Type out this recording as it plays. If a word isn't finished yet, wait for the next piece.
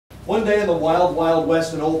One day in the wild, wild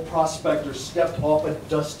west, an old prospector stepped off a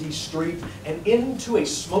dusty street and into a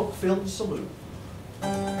smoke-filled saloon.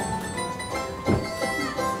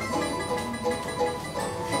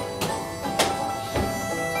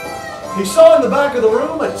 He saw in the back of the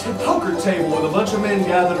room a poker table with a bunch of men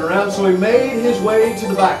gathered around, so he made his way to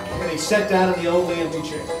the back and he sat down in the only empty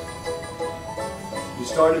chair. He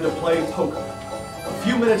started to play poker. A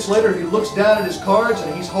few minutes later, he looks down at his cards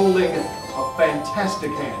and he's holding a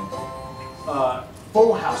fantastic hand.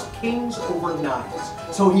 Full house, kings over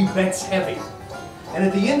nines. So he bets heavy. And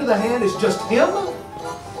at the end of the hand is just him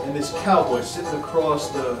and this cowboy sitting across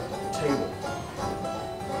the table.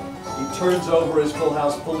 He turns over his full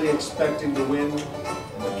house, fully expecting to win. And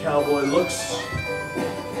the cowboy looks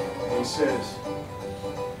and he says,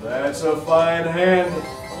 "That's a fine hand.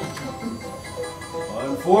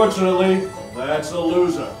 Unfortunately, that's a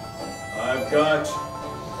loser. I've got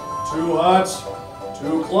 2 hearts,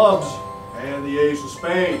 2 clubs, and the ace of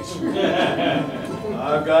spades.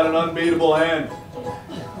 I've got an unbeatable hand."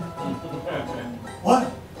 "What?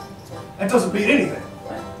 That doesn't beat anything."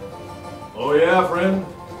 "Oh yeah, friend.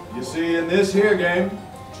 You see, in this here game,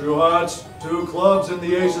 2 hearts, 2 clubs, and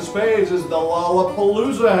the ace of spades is the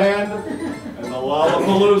Lollapalooza hand. And the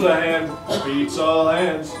Lollapalooza hand beats all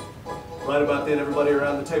hands." Right about then, everybody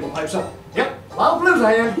around the table pipes up, "Yep,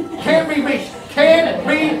 Lollapalooza hand, can't be beat, can't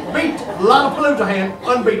be beat, Lollapalooza hand,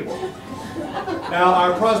 unbeatable." Now,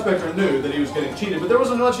 our prospector knew that he was getting cheated, but there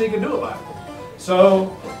wasn't much he could do about it.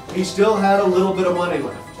 So, he still had a little bit of money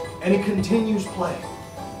left, and he continues playing.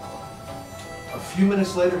 A few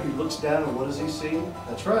minutes later, he looks down, and what does he see?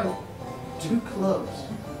 That's right, 2 clubs,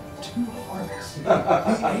 2 hearts,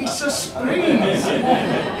 the ace of spades.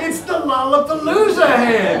 It's the Lollapalooza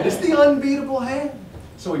hand. It's the unbeatable hand.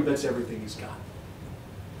 So he bets everything he's got.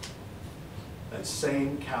 That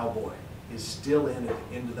same cowboy is still in at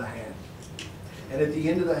the end of the hand. And at the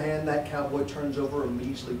end of the hand, that cowboy turns over a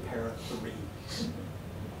measly pair of 3s.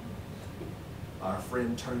 Our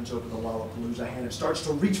friend turns over the Lollapalooza hand and starts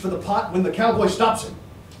to reach for the pot when the cowboy stops him.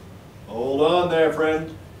 "Hold on there,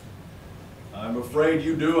 friend. I'm afraid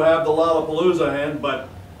you do have the Lollapalooza hand, but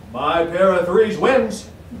my pair of 3s wins."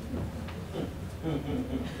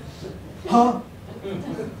 "Huh?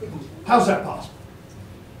 How's that possible?"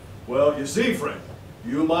 "Well, you see, friend,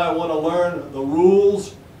 you might want to learn the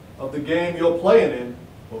rules of the game you're playing in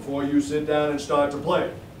before you sit down and start to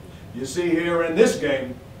play. You see, here in this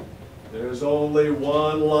game, there's only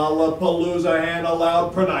 1 Lollapalooza hand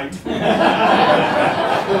allowed per night."